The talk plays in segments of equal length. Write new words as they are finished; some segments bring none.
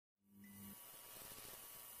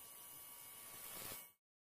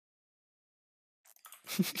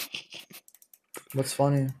What's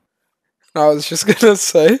funny? No, I was just gonna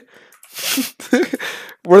say,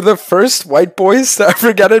 we're the first white boys to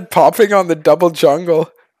ever get it popping on the double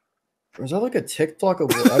jungle. Or is that like a TikTok of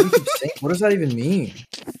what? Why do you keep saying? What does that even mean?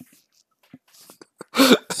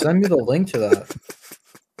 Send me the link to that.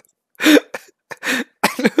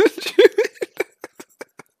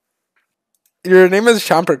 Your name is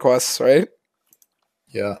Champerquest, right?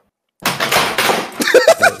 Yeah.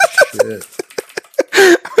 Oh, shit.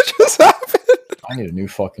 What just happened? I need a new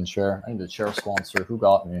fucking chair. I need a chair sponsor. Who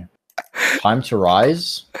got me? Time to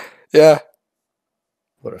Rise? Yeah.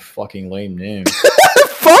 What a fucking lame name.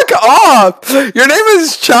 Fuck off! Your name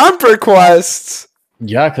is Champerquest.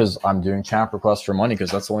 Yeah, because I'm doing champ requests for money, because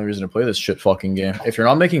that's the only reason to play this shit fucking game. If you're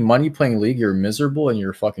not making money playing League, you're miserable and you're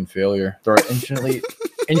a fucking failure. There are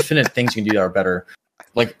infinite things you can do that are better.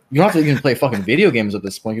 Like, you don't have to even play fucking video games at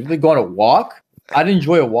this point. You can go on a walk. I'd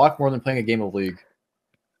enjoy a walk more than playing a game of League.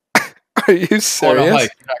 Are you Go on a serious?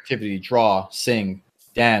 hike, do an activity, draw, sing,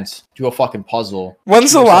 dance, do a fucking puzzle.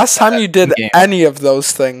 When's the last time you did any of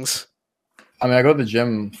those things? I mean, I go to the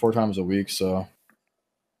gym 4 times a week, so...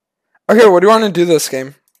 Okay, what do you want to do this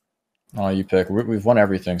game? Oh, you pick. We've won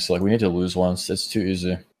everything, so like we need to lose once. It's too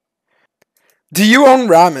easy. Do you own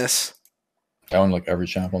Ramus? I own like every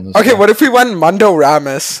champ on this. Okay, game. what if we went Mundo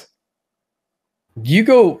Ramus? You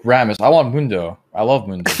go Ramus. I want Mundo. I love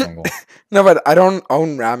Mundo jungle. No, but I don't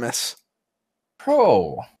own Ramus.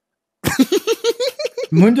 Bro.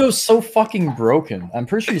 Mundo's so fucking broken. I'm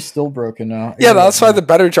pretty sure he's still broken now. Yeah, that's why the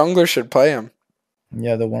better jungler should play him.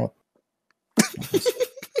 Yeah, the one.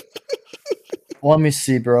 Let me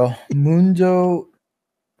see, bro. Mundo.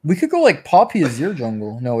 We could go like Poppy Azir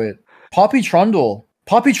jungle. No, wait. Poppy Trundle.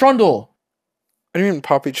 Poppy Trundle. What do you mean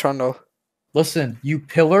Poppy Trundle? Listen, you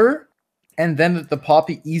pillar, and then the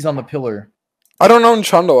Poppy ease on the pillar. I don't own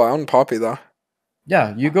Trundle. I own Poppy, though.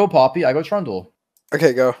 Yeah, you go Poppy, I go Trundle.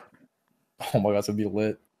 Okay, go. Oh my god, it's gonna be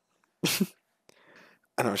lit.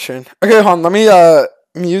 I know, Shane. Okay, hon, let me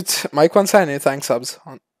mute Mike 1 second. Thanks, subs.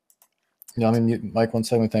 Hon. Yeah, let me mute Mike 1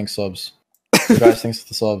 second. Thanks, subs. You guys, thanks for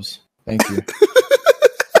the subs. Thank you.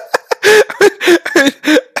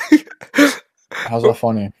 How's that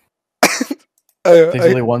funny? Take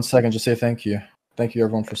really 1 second. Just say thank you. Thank you,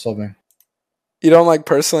 everyone, for subbing. You don't like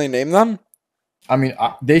personally name them? I mean,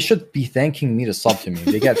 they should be thanking me to sub to me.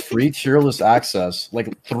 They get free tier list access,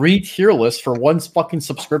 like 3 tier lists for 1 fucking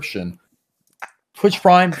subscription. Twitch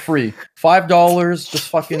Prime free, $5. Just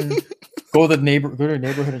fucking go to the neighborhood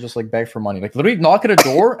and just like beg for money. Like literally knock at a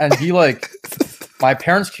door and be like, "My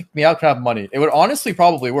parents kicked me out. Can I have money?" It would honestly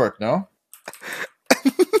probably work. No.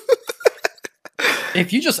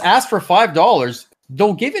 If you just ask for $5,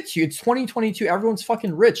 they'll give it to you. It's 2022. Everyone's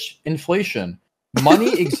fucking rich. Inflation.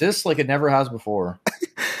 Money exists like it never has before.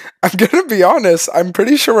 I'm gonna be honest. I'm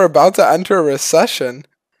pretty sure we're about to enter a recession.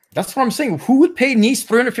 That's what I'm saying. Who would pay Nice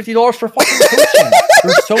 $350 for fucking coaching?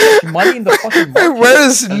 There's so much money in the fucking market. Where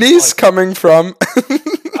is Nice coming from? I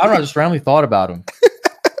don't know. I just randomly thought about him.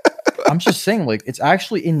 I'm just saying, like, it's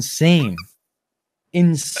actually insane.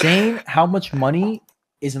 Insane how much money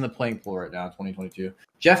is in the playing pool right now in 2022.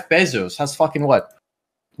 Jeff Bezos has fucking what?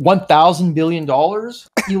 $1,000 billion?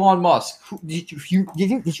 Elon Musk. Did you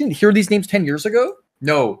hear these names 10 years ago?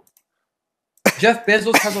 No. Jeff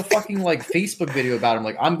Bezos has a fucking like Facebook video about him.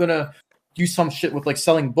 Like, I'm gonna do some shit with like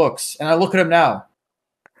selling books. And I look at him now.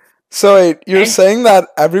 So wait, you're saying that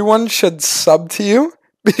everyone should sub to you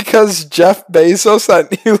because Jeff Bezos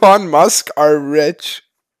and Elon Musk are rich?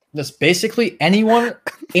 This basically anyone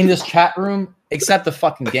in this chat room, except the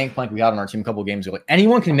fucking gangplank we had on our team a couple games ago. Like,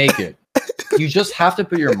 anyone can make it. You just have to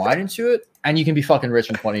put your mind into it, and you can be fucking rich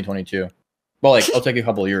in 2022. Well, like, it'll take a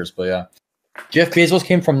couple of years, but yeah. Jeff Bezos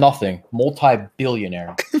came from nothing.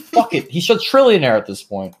 Multi-billionaire. Fuck it. He's a trillionaire at this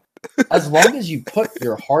point. As long as you put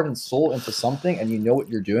your heart and soul into something and you know what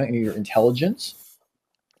you're doing and your intelligence.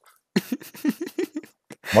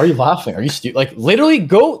 Why are you laughing? Are you stupid? Like, literally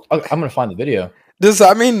go. I'm going to find the video. Does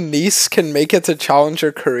that mean Nice can make it to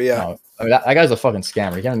Challenger Korea? No, I mean, that guy's a fucking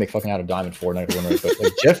scammer. He can't make fucking out of Diamond Fortnite to win it. But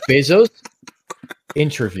like, Jeff Bezos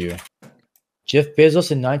interview. Jeff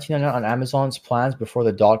Bezos in 1999 on Amazon's plans before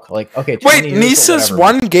the like, okay. Wait, Nice is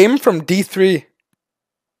 1 game from D3.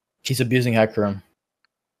 He's abusing Hecarim.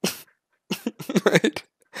 Wait.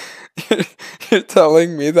 You're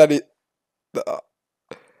telling me that he...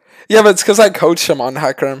 Yeah, but it's because I coached him on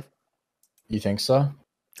Hecarim. You think so?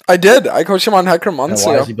 I did. I coached him on Hecarim months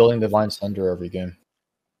ago. Why is he building Divine Thunder every game?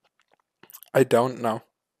 I don't know.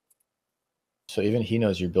 So even he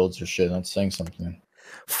knows your builds are shit. That's saying something.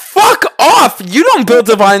 Fuck off! You don't build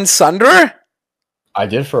Divine Sunder! I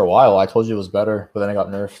did for a while. I told you it was better, but then I got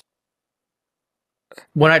nerfed.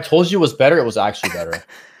 When I told you it was better, it was actually better.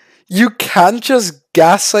 You can't just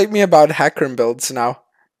gaslight me about Hecarim builds now.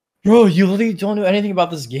 Bro, you literally don't know anything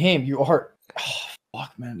about this game. You are... Oh,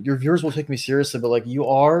 fuck, man. Your viewers will take me seriously, but like, you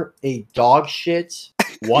are a dog shit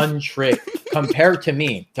one trick compared to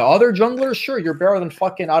me. To other junglers, sure, you're better than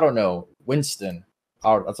fucking, I don't know, Winston.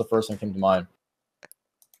 Oh, that's the first thing that came to mind.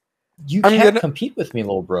 You can't compete with me,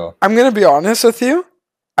 little bro. I'm gonna be honest with you.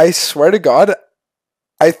 I swear to God,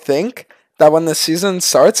 I think that when the season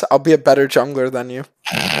starts, I'll be a better jungler than you.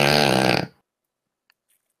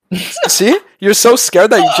 See? You're so scared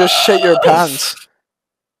that you just shit your pants.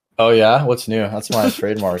 Oh yeah? What's new? That's my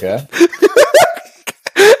trademark, eh?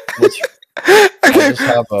 I just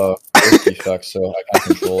have a birth defect, so I can't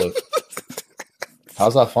control it.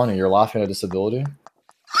 How's that funny? You're laughing at a disability?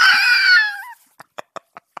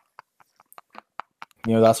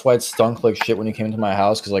 You know, that's why it stunk like shit when you came into my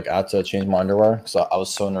house, because like I had to change my underwear because I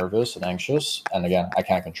was so nervous and anxious. And again, I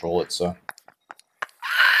can't control it, so.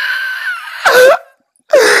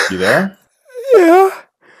 You there? Yeah.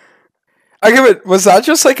 Okay, but was that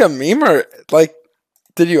just like a meme or like,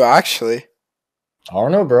 did you actually? I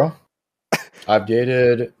don't know, bro. I've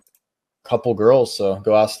dated a couple girls, so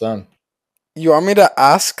go ask them. You want me to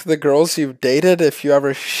ask the girls you've dated if you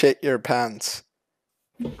ever shit your pants?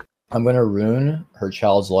 I'm going to ruin her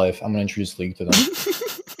child's life. I'm going to introduce League to them.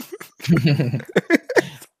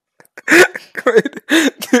 Wait,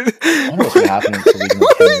 dude. I don't know what's going to happen to League in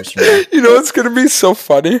 10 years from now. You know what's going to be so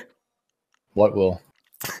funny? What will?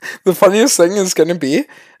 The funniest thing is going to be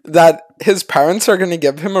that his parents are going to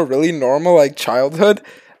give him a really normal like childhood,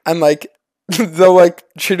 and like they'll like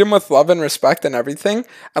treat him with love and respect and everything,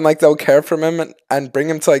 and like they'll care for him and bring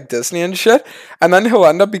him to like Disney and shit, and then he'll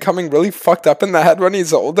end up becoming really fucked up in the head when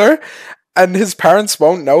he's older, and his parents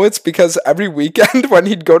won't know it's because every weekend when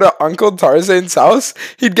he'd go to Uncle Tarzaned's house,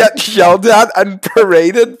 he'd get yelled at and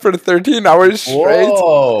paraded for 13 hours straight.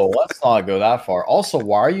 Whoa, let's not go that far. Also,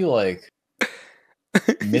 why are you like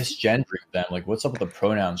misgendering them? Like, what's up with the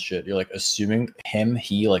pronouns shit? You're like assuming him,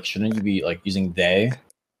 he. Like, shouldn't you be like using they?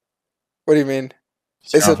 What do you mean?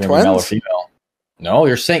 So is it twins? Male or female? No,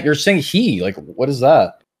 you're saying he. Like, what is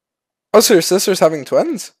that? Oh, so your sister's having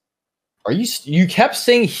twins? Are you? You kept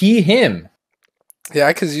saying he, him.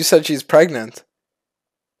 Yeah, because you said she's pregnant.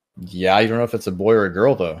 Yeah, you don't know if it's a boy or a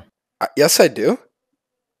girl though. Yes, I do.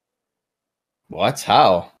 What?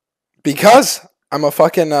 How? Because I'm a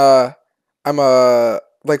fucking I'm a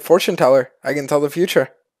like fortune teller. I can tell the future.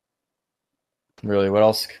 Really? What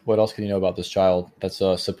else? What else can you know about this child that's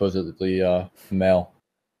supposedly male?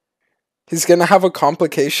 He's gonna have a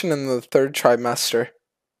complication in the 3rd trimester.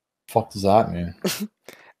 Fuck does that mean?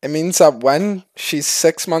 It means that when she's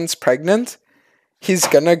 6 months pregnant, he's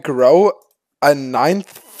gonna grow a 9th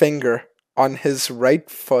finger on his right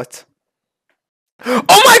foot.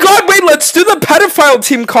 Oh my god, wait, let's do the pedophile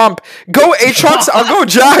team comp. Go Aatrox, I'll go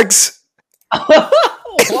Jax.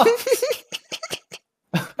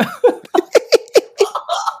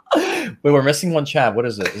 Wait, we're missing one chat. What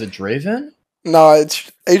is it? Is it Draven? No,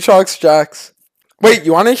 it's Aatrox Jax. Wait,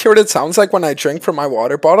 you want to hear what it sounds like when I drink from my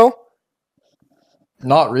water bottle?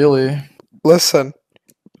 Not really. Listen.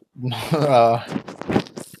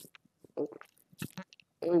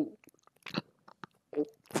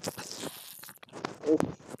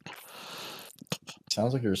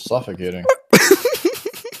 Sounds like you're suffocating.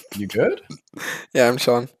 You good? Yeah, I'm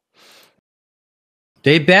chilling.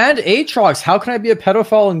 They banned Aatrox. How can I be a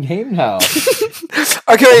pedophile in game now?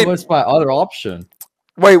 Okay. What's my other option?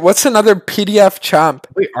 Wait, what's another PDF champ?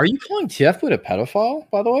 Wait, are you calling TFBoy a pedophile,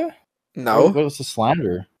 by the way? No. What was the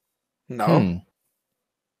slander? No.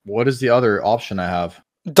 What is the other option I have?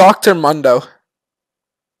 Dr. Mundo.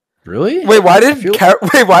 Really? Wait, why did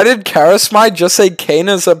Karasmai just say Kane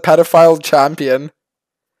is a pedophile champion?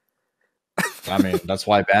 I mean, that's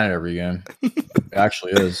why I ban it every game. It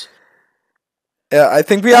actually is. Yeah, I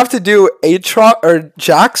think we have to do Aatrox or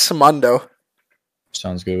Jax Mundo.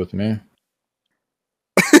 Sounds good with me.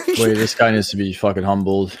 Wait, this guy needs to be fucking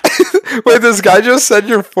humbled. Wait, this guy just said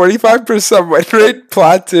your 45% win rate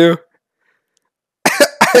plateau.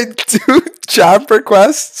 I do champ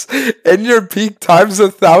requests in your peak times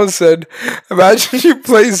 1,000. Imagine you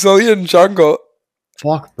play Zillion jungle.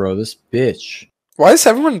 Fuck, bro, this bitch. Why is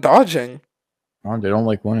everyone dodging? Oh, they don't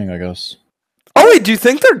like winning, I guess. Oh wait, do you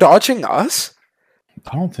think they're dodging us?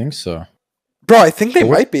 I don't think so. Bro, I think they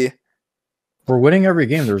might be. We're winning every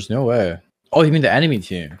game. There's no way. Oh, you mean the enemy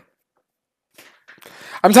team?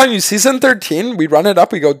 I'm telling you, season 13, we run it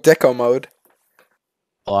up, we go Dicko mode.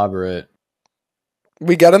 Elaborate.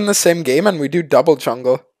 We get in the same game and we do double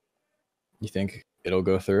jungle. You think it'll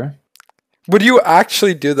go through? Would you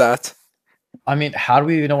actually do that? I mean, how do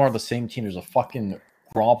we even know we're on the same team? There's a fucking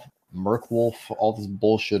Gromp, Merkwolf, all this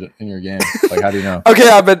bullshit in your game. Like, how do you know? Okay,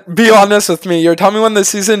 yeah, but be honest with me. You're telling me when the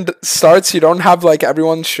season starts, you don't have like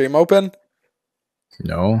everyone's stream open?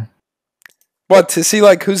 No. What, to see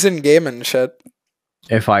like who's in game and shit?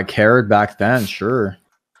 If I cared back then, sure.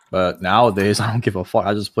 But nowadays, I don't give a fuck.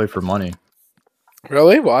 I just play for money.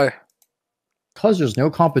 Really? Why? Because there's no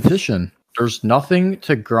competition. There's nothing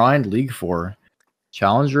to grind League for.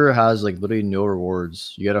 Challenger has like literally no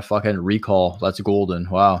rewards. You get a fucking recall. That's golden.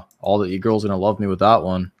 Wow. All the e-girls gonna love me with that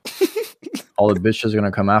one. All the bitches are gonna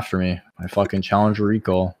come after me. My fucking Challenger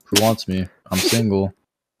recall. Who wants me? I'm single.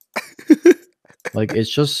 Like, it's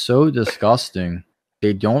just so disgusting.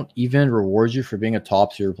 They don't even reward you for being a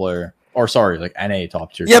top tier player. Or sorry, like NA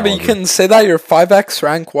top tier. Yeah, but you can say that you're 5x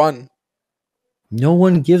rank 1. No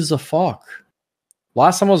one gives a fuck.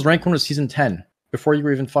 Last time I was rank 1 was season 10. Before you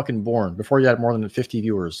were even fucking born. Before you had more than 50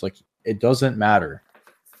 viewers. Like, it doesn't matter.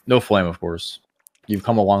 No flame, of course. You've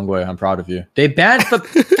come a long way. I'm proud of you. They banned the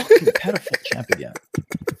fucking pedophile champ again.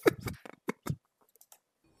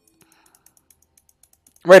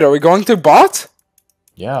 Wait, are we going through bot?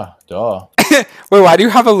 Yeah, duh. Wait, why do you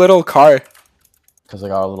have a little car? Because I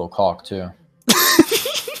got a little cock, too.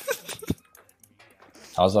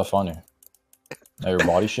 How's that funny? Now you're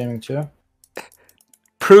body shaming, too?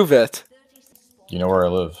 Prove it. You know where I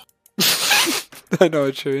live. I know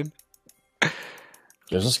what you mean.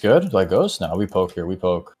 Is this good? Like Ghost? No, we poke here. We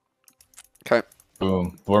poke. Okay.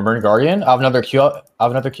 Boom. Burn Guardian. I have another Q. I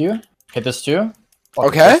have another Q. Hit this too. Fucking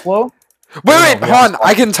okay. Slow. Wait, hold on.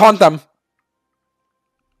 I can taunt them.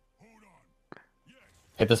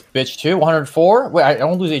 Hit this bitch too. 104. Wait, I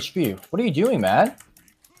don't lose HP. What are you doing, man?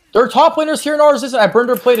 There are top laners here in our resistance. I burned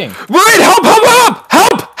their plating. Wait, help, help, help,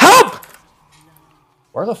 help, help!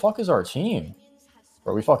 Where the fuck is our team?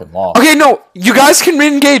 Bro, we fucking lost. Okay, no. You guys can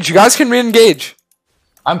re-engage. You guys can re-engage.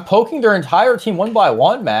 I'm poking their entire team one by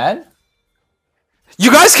one, man.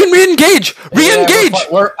 You guys can re-engage. Re-engage.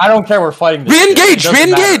 Yeah, I don't care. We're fighting. Re-engage.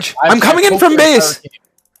 Re-engage. I'm coming in from base.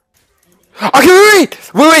 Okay,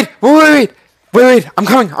 wait. I'm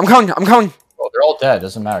coming. Oh, they're all dead.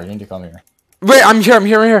 Doesn't matter. You need to come here. Wait, I'm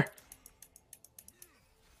here.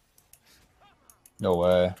 No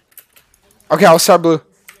way. Okay, I'll start blue.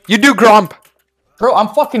 You do Gromp. Bro, I'm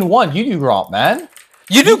fucking one. You do Gromp, man.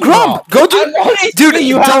 You do Gromp. Go do. Dude,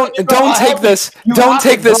 don't take this. Don't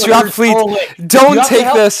take this. You have fleet. Don't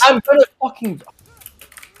take this. I'm gonna fucking.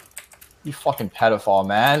 You fucking pedophile,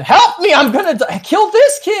 man. Help me! I'm gonna kill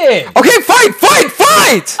this kid! Okay,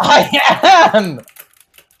 fight! I am!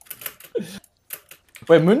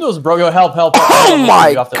 Wait, Mundo's bro, yo, help. Oh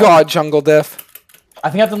my god, jungle diff.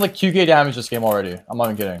 I think I've done like 2k damage this game already. I'm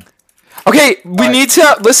not even kidding. Okay, we need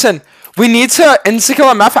to, listen. We need to insta-kill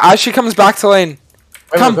MF as she comes back to lane.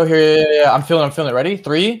 Wait, go here. Yeah. I'm feeling it. Ready?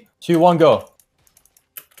 3, 2, 1, go.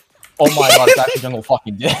 Oh my god, it's actually jungle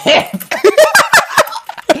fucking diff.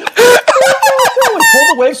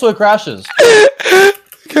 Pull the wave so it crashes.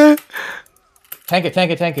 Okay. Tank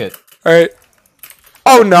it. Alright.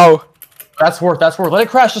 Oh no. That's worth. Let it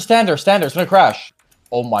crash to stand there. It's gonna crash.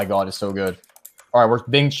 Oh my god, it's so good. Alright, we're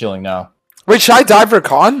Bing chilling now. Wait, should I dive for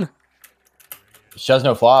con? She has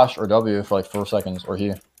no flash or W for like 4 seconds, or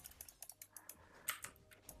he.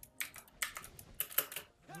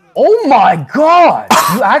 Oh my god!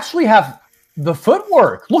 You actually have the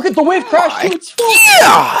footwork. Look at the wave crash. Dude,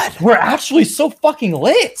 God! We're actually so fucking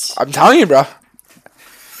lit. I'm telling you, bro.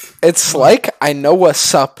 It's like I know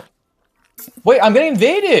what's up. Wait, I'm getting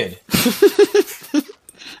invaded.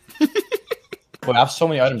 Wait, I have so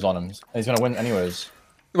many items on him. And he's gonna win anyways.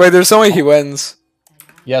 Wait, there's no way he wins.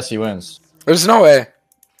 Yes, he wins. There's no way.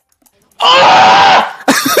 Ah!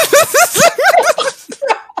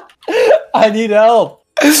 I need help.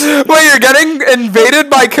 Wait, you're getting invaded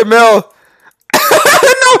by Camille.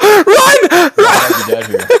 No, run! I'm dead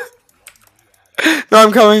here. No,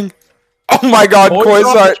 I'm coming. Oh my god,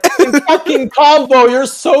 Poisart. Fucking combo, you're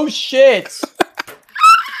so shit.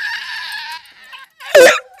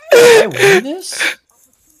 Did I win this?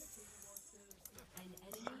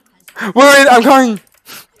 Wait, I'm coming.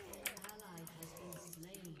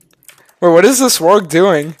 Wait, what is this work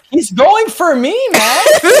doing? He's going for me, man.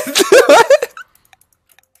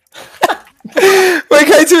 Wait,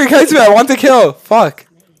 K2, I want to kill. Fuck.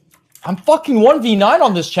 I'm fucking 1v9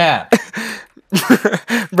 on this champ.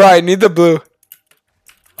 Bro, I need the blue.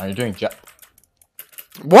 Are you doing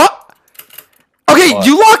What? Okay, what?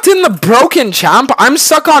 You locked in the broken champ. I'm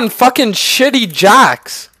stuck on fucking shitty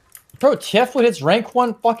jacks. Bro, TF hits rank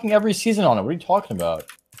 1 fucking every season on it. What are you talking about?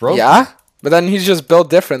 Bro? Yeah? But then he's just built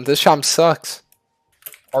different. This champ sucks.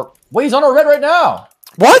 Wait, he's on our red right now.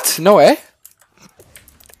 What? No way.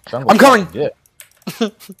 Jungle I'm coming. Yeah.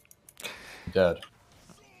 Dead.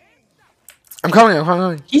 I'm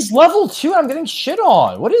coming. He's level 2 and I'm getting shit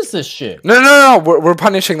on. What is this shit? No. We're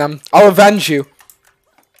punishing them. I'll avenge you.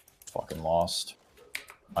 Fucking lost.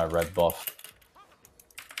 My red buff.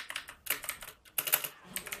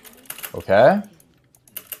 Okay.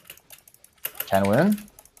 Can win.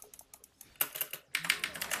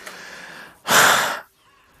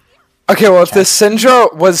 Okay, well, if the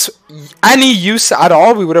Syndra was any use at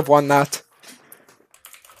all, we would have won that.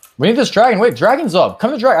 We need this dragon. Wait, dragon's up.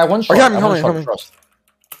 Come to dragon. I one shot. Okay, I'm coming.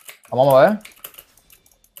 I'm on my way.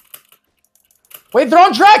 Wait, they're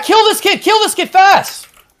on drag. Kill this kid. Kill this kid fast.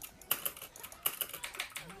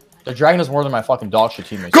 The dragon is more than my fucking dog shit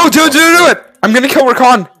teammates. Go, do it. I'm gonna kill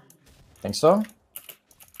Rakan. Think so?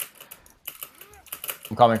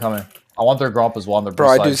 I'm coming. I want their Gromp as well on their bro,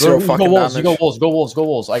 I do zero fucking damage. You go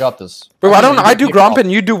wolves. I got this. Wait, why don't I do Gromp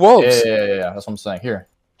and you do wolves? Yeah. That's what I'm saying. Here.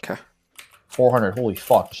 Okay. 400. Holy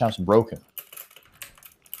fuck. The champ's broken.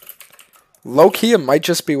 Low key, it might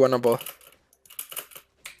just be winnable.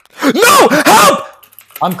 No! Help!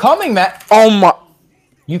 I'm coming, Matt. Oh my.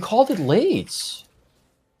 You called it late.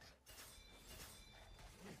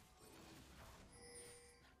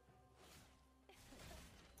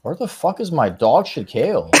 Where the fuck is my dog shit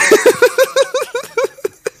Kale?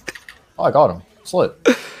 Oh, I got him. Slit.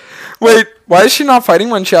 Wait, why is she not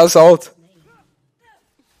fighting when she has ult?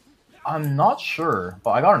 I'm not sure,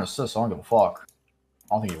 but I got an assist, so I don't give a fuck.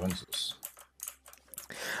 I don't think he wins this.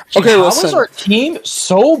 Okay, how listen. is our team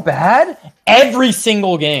so bad every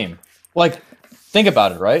single game? Like, think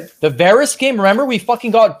about it, right? The Varus game, remember, we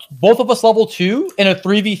fucking got both of us level 2 in a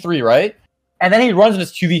 3v3, right? And then he runs and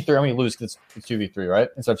it's 2v3, and we lose because it's 2v3, right?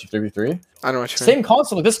 Instead of 3v3. I know what you mean. Same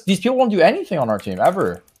concept. Like these people won't do anything on our team,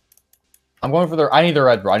 ever. I'm going for their... I need their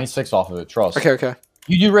red, bro. I need 6 off of it. Trust. Okay.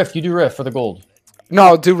 You do Rift for the gold.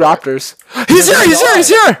 No, do Raptors. He's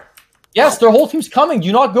here! Yes, their whole team's coming.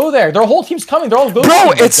 Do not go there. Their whole team's coming. They're all going.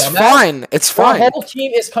 Bro, it's fine. It's fine. Their whole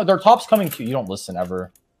team is... Their top's coming too. You don't listen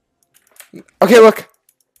ever. Okay, look.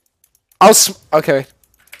 Okay.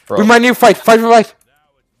 Bro. We might need to fight. Fight.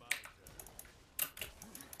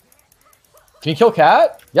 Can you kill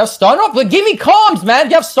Cat? You have stun up? Like, give me comms, man.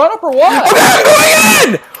 You have stun up or what? Okay, I'm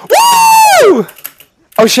going in! Woo!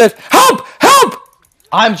 Oh shit. Help!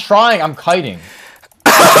 I'm trying. I'm kiting.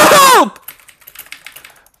 Help!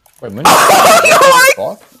 Wait, no,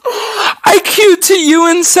 I queued to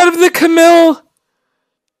you instead of the Camille.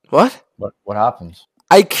 What? What happened?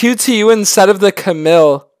 I queued to you instead of the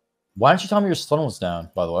Camille. Why didn't you tell me your stun was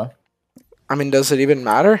down, by the way? I mean, does it even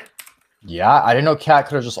matter? Yeah, I didn't know Cat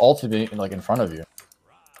could have just ulted me, like, in front of you.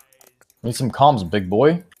 Need some comms, big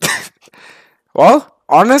boy. Well,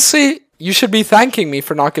 honestly, you should be thanking me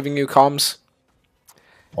for not giving you comms.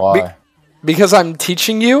 Why? Because I'm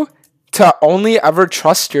teaching you to only ever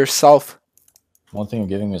trust yourself. One thing you're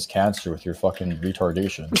giving me is cancer with your fucking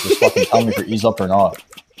retardation. Just fucking tell me if you're ease up or not.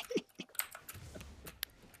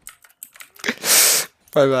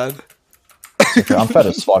 My bad. Okay, I'm fed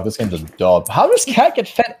as fuck. This game's a dub. How does Cat get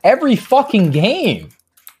fed every fucking game?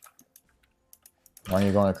 When are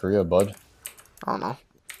you going to Korea, bud? I don't know.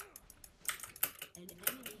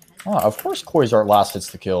 Oh, of course Koi's our last hits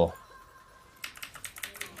to kill.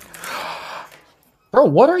 Bro,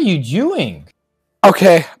 what are you doing?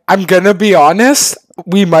 Okay, I'm gonna be honest.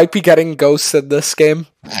 We might be getting ghosted this game.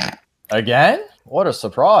 Again? What a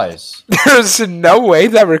surprise. There's no way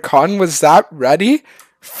that Rakan was that ready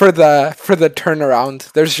for the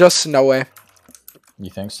turnaround. There's just no way. You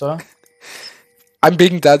think so? I'm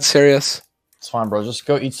being dead serious. It's fine, bro. Just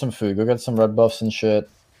go eat some food. Go get some red buffs and shit.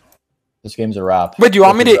 This game's a wrap. Wait, do you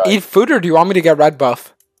want me to eat food or do you want me to get red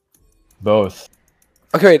buff? Both.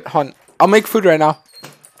 Okay, wait, hold on. I'll make food right now.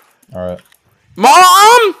 Alright.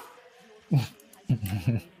 Mom!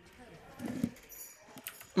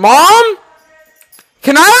 Mom?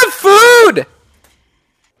 Can I have food?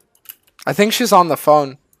 I think she's on the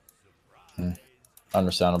phone.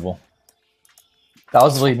 Understandable. That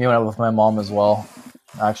was like me when I was with my mom as well.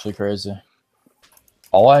 Actually crazy.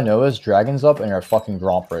 All I know is Dragon's up and you're a fucking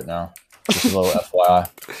Gromp right now. Just a little FYI.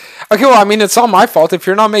 Okay, well, I mean, it's not my fault. If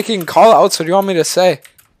you're not making call-outs, what do you want me to say?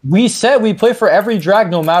 We said we play for every drag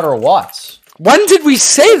no matter what. When did we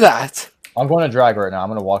say that? I'm going to drag right now. I'm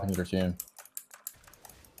going to walk into your team.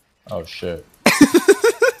 Oh, shit.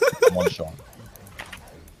 One shot.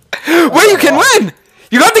 Wait, you can win!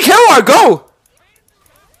 You got the kill, go!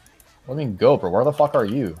 What do you mean go, bro? Where the fuck are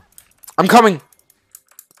you? I'm coming.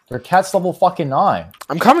 Your cat's level fucking 9.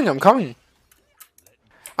 I'm coming. I'm coming.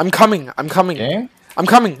 Game? I'm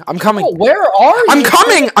coming. I'm coming. Oh, where are you? I'm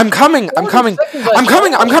coming. I'm coming. I'm coming. I'm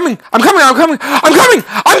coming. I'm coming. I'm coming. I'm coming. I'm coming.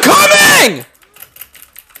 I'm coming.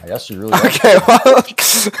 I guess you really are. Okay,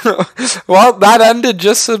 well, that ended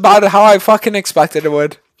just about how I fucking expected it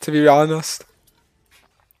would, to be honest.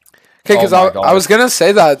 Okay, because I was gonna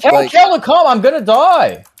say that. Kill, come! I'm gonna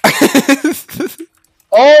die.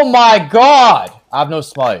 Oh my god! I have no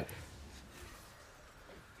smite.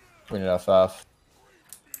 We need FF.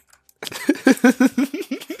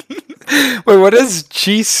 Wait, what does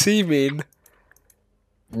GC mean?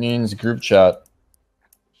 It means group chat.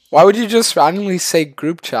 Why would you just randomly say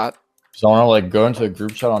group chat? So I want to like go into the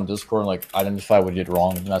group chat on Discord and like identify what he did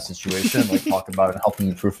wrong in that situation, like talk about it and help him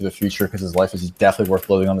improve for the future because his life is definitely worth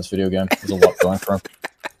living on this video game. There's a lot going for him.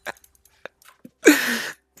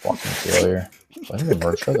 Fucking failure. Do I have a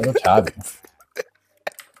merch card? I don't tab you.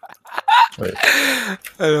 Wait. I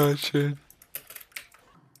know it's true.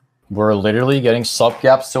 We're literally getting sub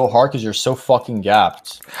gapped so hard because you're so fucking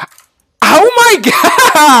gapped. How am I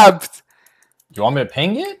gapped? You want me to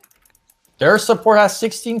ping it? Their support has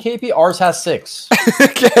 16 KP, ours has 6.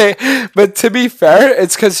 Okay, but to be fair,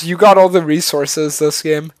 it's because you got all the resources this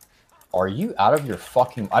game. Are you out of your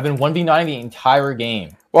fucking... I've been 1v9 the entire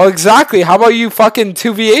game. Well, exactly. How about you fucking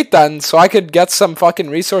 2v8 then, so I could get some fucking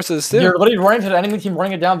resources too? You're literally running to the enemy team,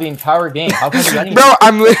 running it down the entire game. How can you do anything? Bro,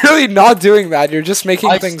 I'm literally not doing that. You're just making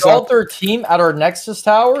things up. I stalled their team at our Nexus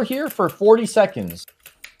tower here for 40 seconds.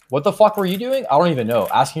 What the fuck were you doing? I don't even know.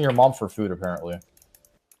 Asking your mom for food, apparently.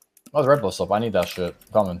 Oh, the red bull stuff. I need that shit.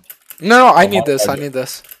 Coming. No, I need this. I need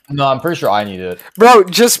this. No, I'm pretty sure I need it. Bro,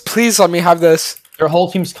 just please let me have this. Their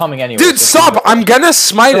whole team's coming anyway. Dude, stop! I'm gonna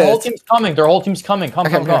smite it. Their whole team's coming. Their whole team's coming. Come.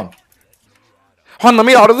 Hold on, let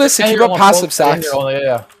me auto this to keep up passive stacks.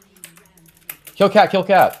 Yeah. Kill cat, kill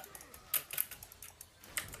cat.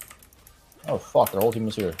 Oh fuck, their whole team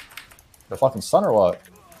is here. They're fucking stun or what?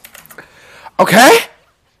 Okay.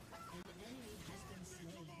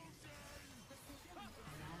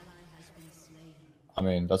 I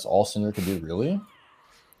mean, that's all Cinder could do, really?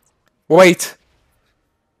 Wait.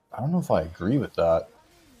 I don't know if I agree with that.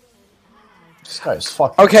 This guy is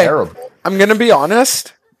fucking terrible. I'm gonna be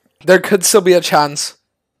honest. There could still be a chance.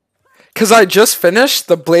 Because I just finished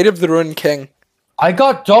the Blade of the Ruined King. I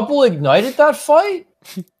got double ignited that fight?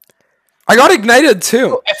 I got ignited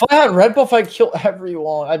too. If I had red buff, I'd kill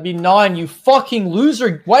everyone. I'd be 9, you fucking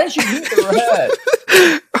loser. Why didn't you beat the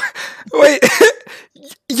red? Wait,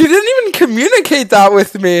 you didn't even communicate that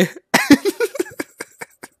with me.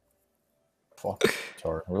 Fuck,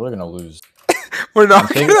 sorry. We're really gonna lose. We're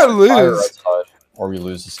not gonna lose. Or we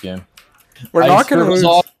lose this game. We're not gonna lose.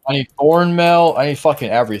 I need Thornmail. I need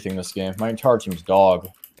fucking everything this game. My entire team's dog.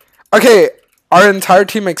 Okay, our entire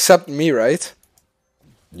team except me, right?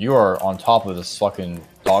 You are on top of this fucking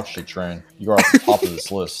dog shit train. You are on top of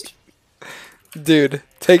this list. Dude,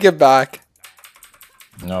 take it back.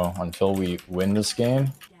 No, until we win this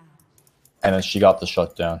game. And then she got the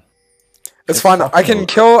shutdown. It's fine. I can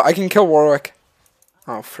kill Warwick.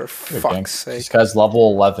 Oh, for fuck's sake. This guy's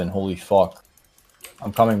level 11. Holy fuck.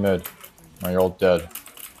 I'm coming mid. No, you're all dead.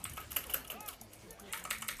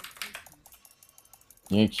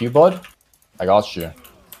 You need Q, bud? I got you.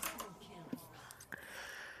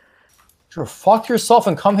 Sure, fuck yourself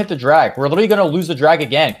and come hit the drag. We're literally gonna lose the drag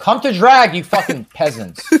again. Come to drag, you fucking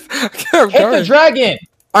peasants. Okay, hit the dragon!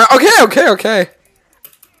 Okay.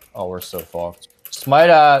 Oh, we're so fucked. Smite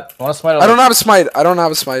at... You wanna smite at... I don't have a smite. I don't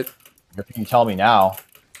have a smite. You can tell me now.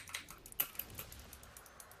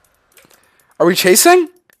 Are we chasing?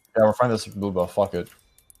 Yeah, we're finding this blue buff. Fuck it.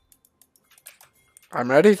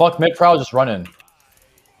 I'm ready. Fuck mid crowd, just run in.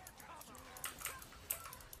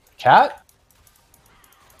 Cat?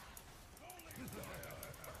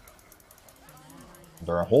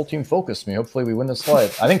 Their whole team focused me. Hopefully we win this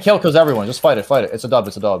fight. I think Kale kills everyone. Just fight it, fight it. It's a dub,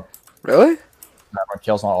 it's a dub. Really?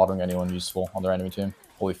 Kale's not autoing anyone useful on their enemy team.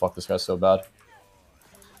 Holy fuck, this guy's so bad.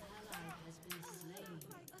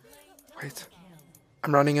 Wait.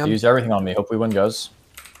 I'm running in. Use everything on me. Hope we win, guys.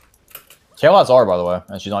 Kale has R, by the way,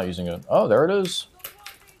 and she's not using it. Oh, there it is.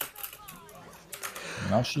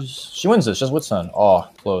 Now she wins this. Just Witsend. Oh,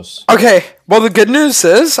 close. Okay. Well, the good news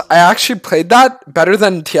is I actually played that better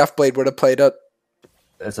than TF Blade would have played it.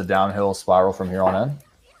 It's a downhill spiral from here on in.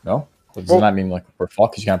 No? Doesn't that mean like we're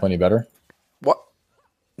fucked because you can't play any better? What?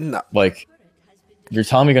 No. Like, you're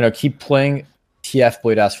telling me you're gonna keep playing TF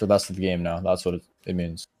Blade ass for the rest of the game now. That's what it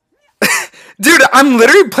means. Dude, I'm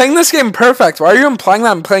literally playing this game perfect. Why are you implying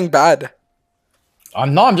that I'm playing bad?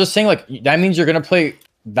 I'm not. I'm just saying, like, that means you're gonna play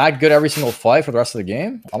that good every single fight for the rest of the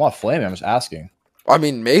game? I'm not flaming. I'm just asking. I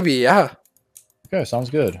mean, maybe, yeah. Okay,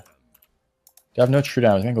 sounds good. You have no true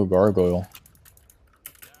damage. I'm gonna go gargoyle.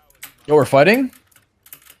 Yo, we're fighting?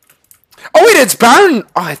 Oh wait, it's Baron!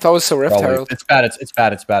 Oh, I thought it was the Rift Bro, Herald. it's bad. It's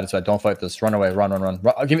bad. It's bad. It's bad. Don't fight this. Run away. Run.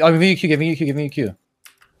 I'll give you a Q. Give me a Q. Give me a Q.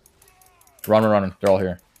 Run. They're all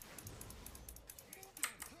here.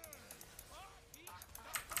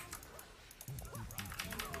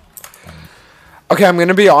 Okay, I'm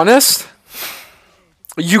gonna be honest.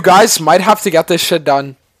 You guys might have to get this shit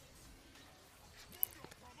done.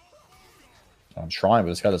 I'm trying, but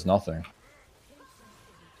this guy does nothing.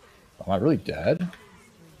 Am I really dead?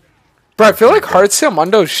 Bro, I feel like Heartsteel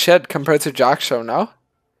Mundo's shit compared to Jack Show now.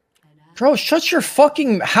 Bro, shut your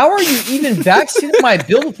fucking... How are you even backseating my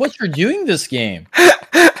build with what you're doing this game?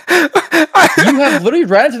 You have literally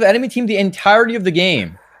ran into the enemy team the entirety of the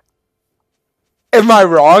game. Am I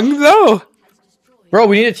wrong, though? Bro,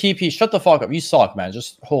 we need a TP. Shut the fuck up. You suck, man.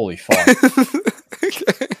 Just holy fuck.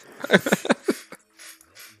 Okay.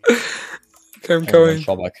 I'm going.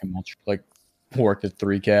 Like, worked at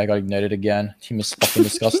 3K. I got ignited again. Team is fucking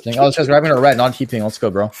disgusting. Oh, this guy's grabbing a red, not TPing. Let's go,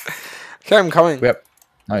 bro. Okay, I'm coming. Yep.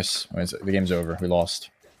 Nice. The game's over. We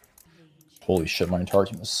lost. Holy shit, my entire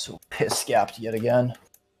team is so piss-gapped yet again.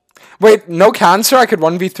 Wait, no cancer? I could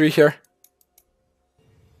 1v3 here.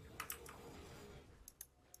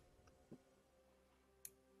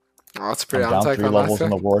 Oh, that's pretty I'm down 3 levels in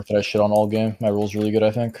the anticlimactic. war that I shit on all game. My rule's really good,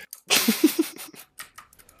 I think.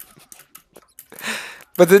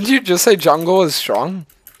 But didn't you just say jungle is strong?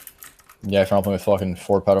 Yeah, if you're not playing with fucking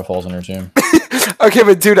 4 pedophiles on your team. Okay,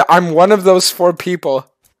 but dude, I'm one of those 4 people.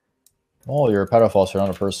 Oh, you're a pedophile, so you're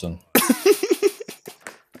not a person.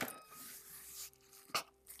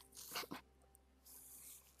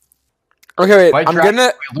 Okay, wait, I'm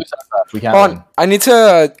gonna... We can't Hold win. on, I need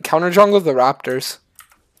to counter jungle the Raptors.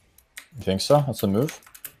 You think so? That's the move?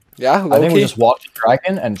 Yeah, I think we low-key. just walk to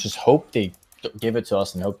Dragon and just hope they give it to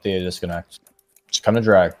us and hope they disconnect. Just come to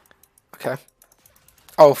drag. Okay.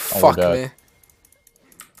 Oh, fuck dead. me.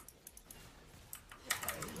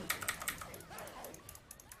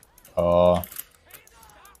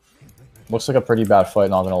 Looks like a pretty bad fight,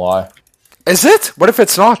 not gonna lie. Is it? What if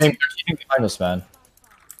it's not? They're keeping behind us, man.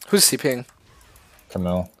 Who's CPing?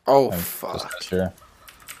 Camille. Oh, And this fuck. guy's here.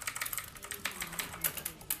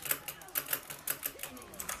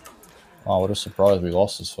 Wow, what a surprise we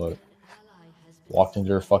lost this fight. Walked into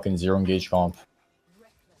their fucking 0 engage comp.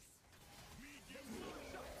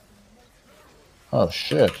 Oh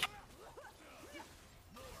shit.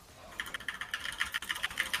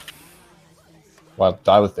 Wow,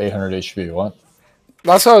 die with 800 HP, what?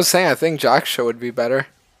 That's what I was saying. I think Jack Show would be better.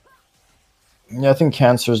 Yeah, I think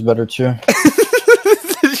cancer is better too.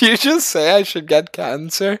 Did you just say I should get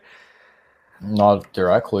cancer? Not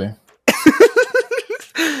directly.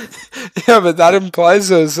 Yeah, but that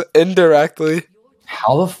implies it was indirectly.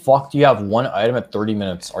 How the fuck do you have 1 item at 30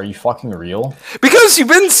 minutes? Are you fucking real? Because you've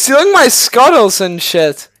been stealing my scuttles and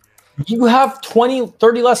shit. You have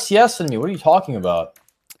 30 less CS than me. What are you talking about?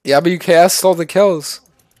 Yeah, but UKS stole the kills.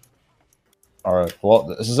 Alright, well,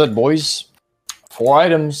 this is it, boys. 4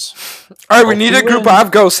 items. Alright, we need a group. I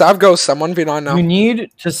have ghosts. I'm 1v9 now. You need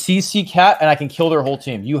to CC Cat, and I can kill their whole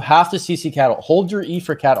team. You have to CC Cat. Hold your E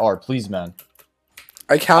for Cat R, please, man.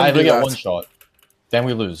 I can't do get that. 1 shot. Then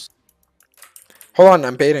we lose. Hold on,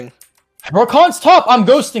 I'm baiting. Rakan's top! I'm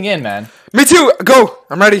ghosting in, man. Me too! Go!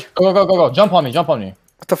 I'm ready. Go. Jump on me.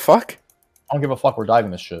 What the fuck? I don't give a fuck. We're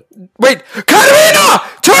diving this shit. Wait! Katarina!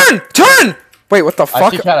 Turn! Wait, what the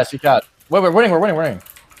fuck? I see Cat. Wait, we're winning.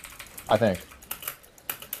 I think.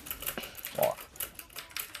 Fuck.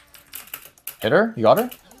 Hit her? You got her?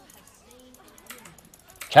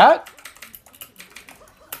 Cat?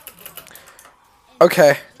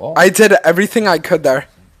 Okay. Well, I did everything I could there.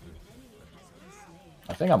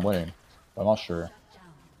 I think I'm winning. But I'm not sure.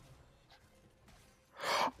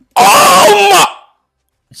 Oh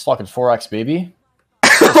It's fucking 4x, baby.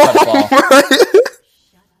 my!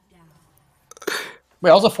 Wait,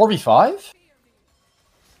 that was a 4v5?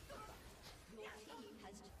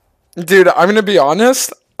 Dude, I'm gonna be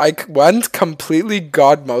honest. I went completely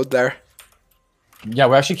god mode there. Yeah,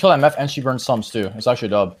 we actually killed MF and she burned sums too. It's actually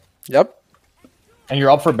a dub. Yep. And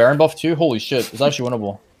you're up for Baron buff too? Holy shit. It's actually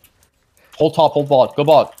winnable. Hold top, hold bot. Go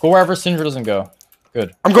bot. Go wherever Syndra doesn't go.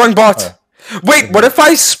 Good. I'm going bot. Alright. Wait, what if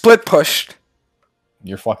I split pushed?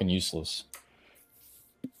 You're fucking useless.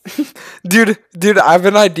 Dude, I have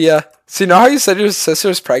an idea. So you know how you said your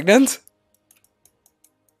sister's pregnant?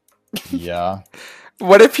 Yeah.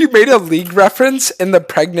 What if you made a League reference in the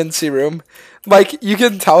pregnancy room? Like, you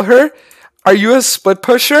can tell her, are you a split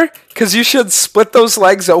pusher? Because you should split those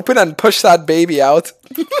legs open and push that baby out.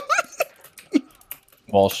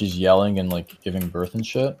 While she's yelling and like giving birth and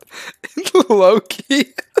shit. Low-key.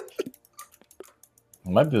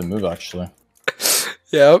 It might be the move, actually.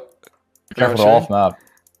 Yep. Be careful to off map.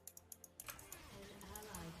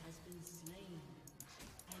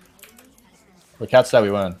 The cat said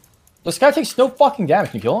we win. This guy takes no fucking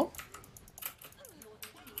damage. Can you kill him?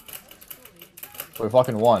 We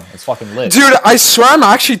fucking won. It's fucking lit. Dude, I swear I'm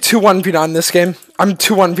actually 2-1v9 this game. I'm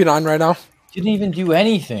 2-1v9 right now. Didn't even do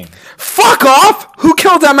anything. Fuck off! Who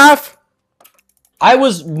killed MF? I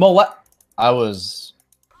was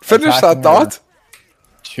Finish that thought.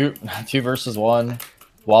 2 versus 1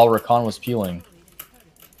 while Rakan was peeling.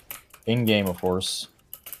 In game, of course.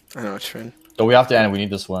 I know what you mean. So we have to end. We need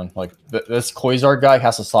this win. Like this Koizard guy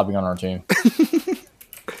has to stop being on our team.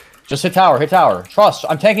 Just hit tower. Hit tower. Trust.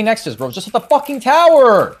 I'm tanking Nexus, bro. Just hit the fucking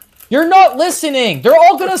tower. You're not listening. They're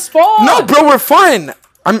all gonna spawn. No, bro, we're fine.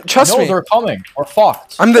 Trust me. No, they're coming. We're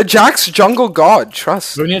fucked. I'm the Jack's jungle god.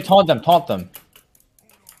 Trust. We need to taunt them. Taunt them.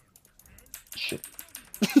 Shit.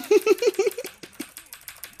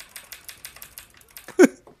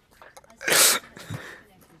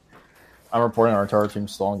 I'm reporting our entire team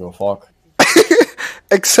still and go fuck.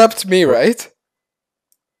 Except me, right?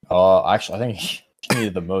 Actually, I think he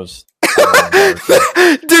needed the most.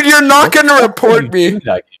 Dude, you're not gonna report me.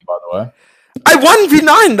 That game, by the way. I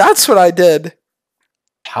 1v9. That's what I did.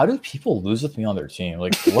 How do people lose with me on their team?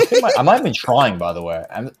 Like, look at I'm not even trying, by the way.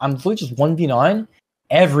 I'm literally just 1v9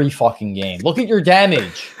 every fucking game. Look at your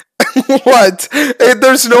damage. What?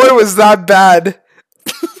 There's no way it was that bad.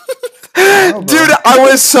 Dude, I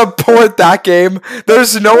was support that game.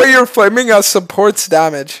 There's no way you're flaming a support's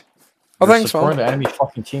damage. Oh, You're thanks, supporting man. the enemy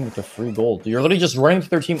fucking team with the free gold. You're literally just running to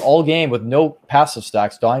their team all game with no passive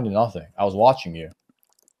stacks, dying to nothing. I was watching you.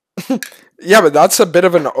 Yeah, but that's a bit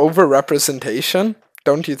of an over-representation,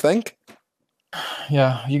 don't you think?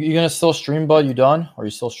 Yeah, you gonna still stream, bud? You done? Or are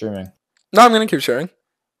you still streaming? No, I'm gonna keep sharing.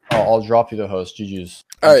 Oh, I'll drop you the host. GG's.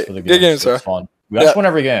 Alright, for the good game, sir. It's fun. We actually won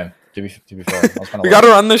every game. To be fair, We gotta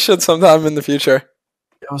run this shit sometime in the future.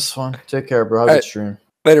 It was fun. Take care, bro. Have a good stream.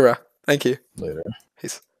 Later, bro. Thank you. Later.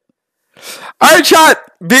 Peace. Alright, chat.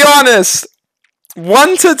 Be honest.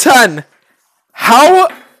 1 to 10. How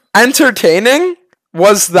entertaining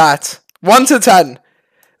was that? 1 to 10.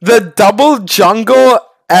 The double jungle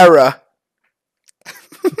era.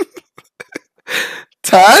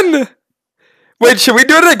 10? Wait, should we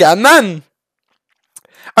do it again then?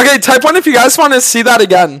 Okay, type 1 if you guys want to see that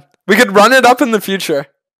again. We could run it up in the future.